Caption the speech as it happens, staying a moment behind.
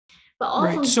But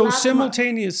also right. So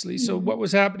simultaneously, so what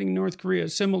was happening in North Korea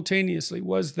simultaneously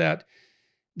was that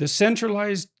the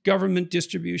centralized government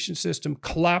distribution system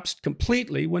collapsed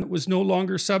completely when it was no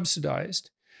longer subsidized.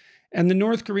 And the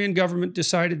North Korean government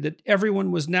decided that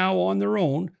everyone was now on their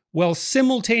own, while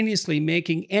simultaneously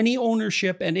making any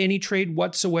ownership and any trade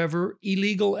whatsoever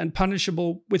illegal and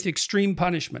punishable with extreme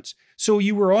punishments. So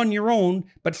you were on your own,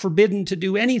 but forbidden to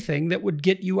do anything that would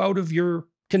get you out of your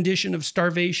condition of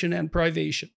starvation and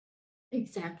privation.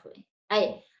 Exactly.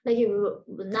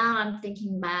 Now I'm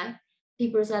thinking back,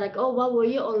 people said like, oh, what were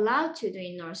you allowed to do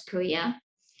in North Korea?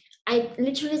 I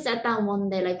literally sat down one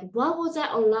day, like, what was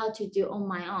I allowed to do on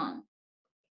my own?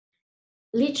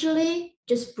 Literally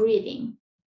just breathing.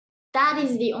 That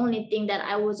is the only thing that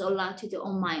I was allowed to do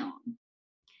on my own.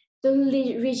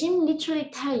 The regime literally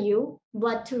tell you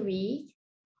what to read,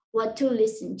 what to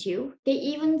listen to. They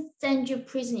even send you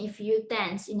prison if you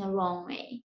dance in a wrong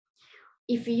way.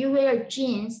 If you wear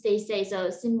jeans, they say it's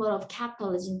a symbol of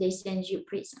capitalism, they send you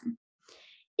prison.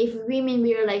 If women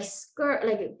wear like skirt,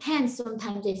 like pants,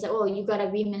 sometimes they say, oh,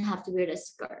 women have to wear a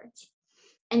skirt.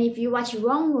 And if you watch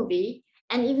wrong movie,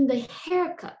 and even the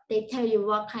haircut, they tell you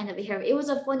what kind of hair. It was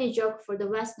a funny joke for the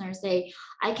Westerners.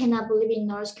 I cannot believe in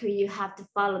North Korea you have to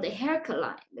follow the haircut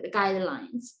line, the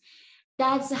guidelines.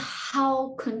 That's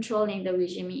how controlling the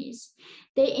regime is.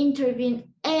 They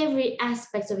intervene every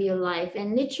aspect of your life,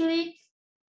 and literally,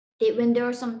 when there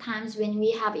are some times when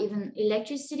we have even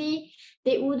electricity,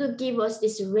 they would give us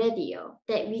this radio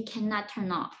that we cannot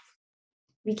turn off.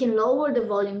 We can lower the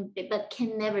volume, but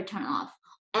can never turn off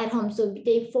at home. So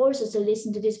they force us to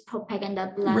listen to this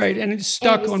propaganda blast. Right, and it's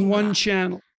stuck on one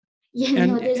channel. Yeah,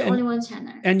 no, there's only one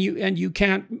channel. And you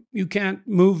can't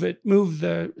move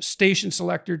the station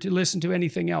selector to listen to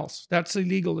anything else. That's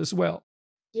illegal as well.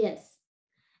 Yes.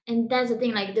 And that's the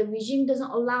thing, like the regime doesn't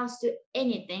allow us to do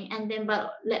anything,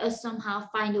 but let us somehow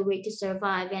find a way to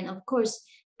survive. And of course,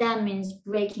 that means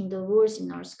breaking the rules in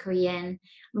North Korea. And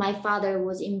my father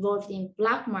was involved in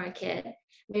black market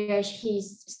where he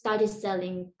started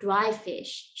selling dry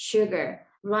fish, sugar,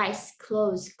 rice,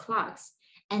 clothes, clocks,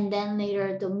 and then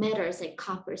later the metals like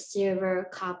copper, silver,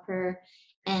 copper.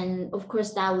 And of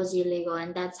course, that was illegal,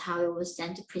 and that's how it was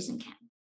sent to prison camp.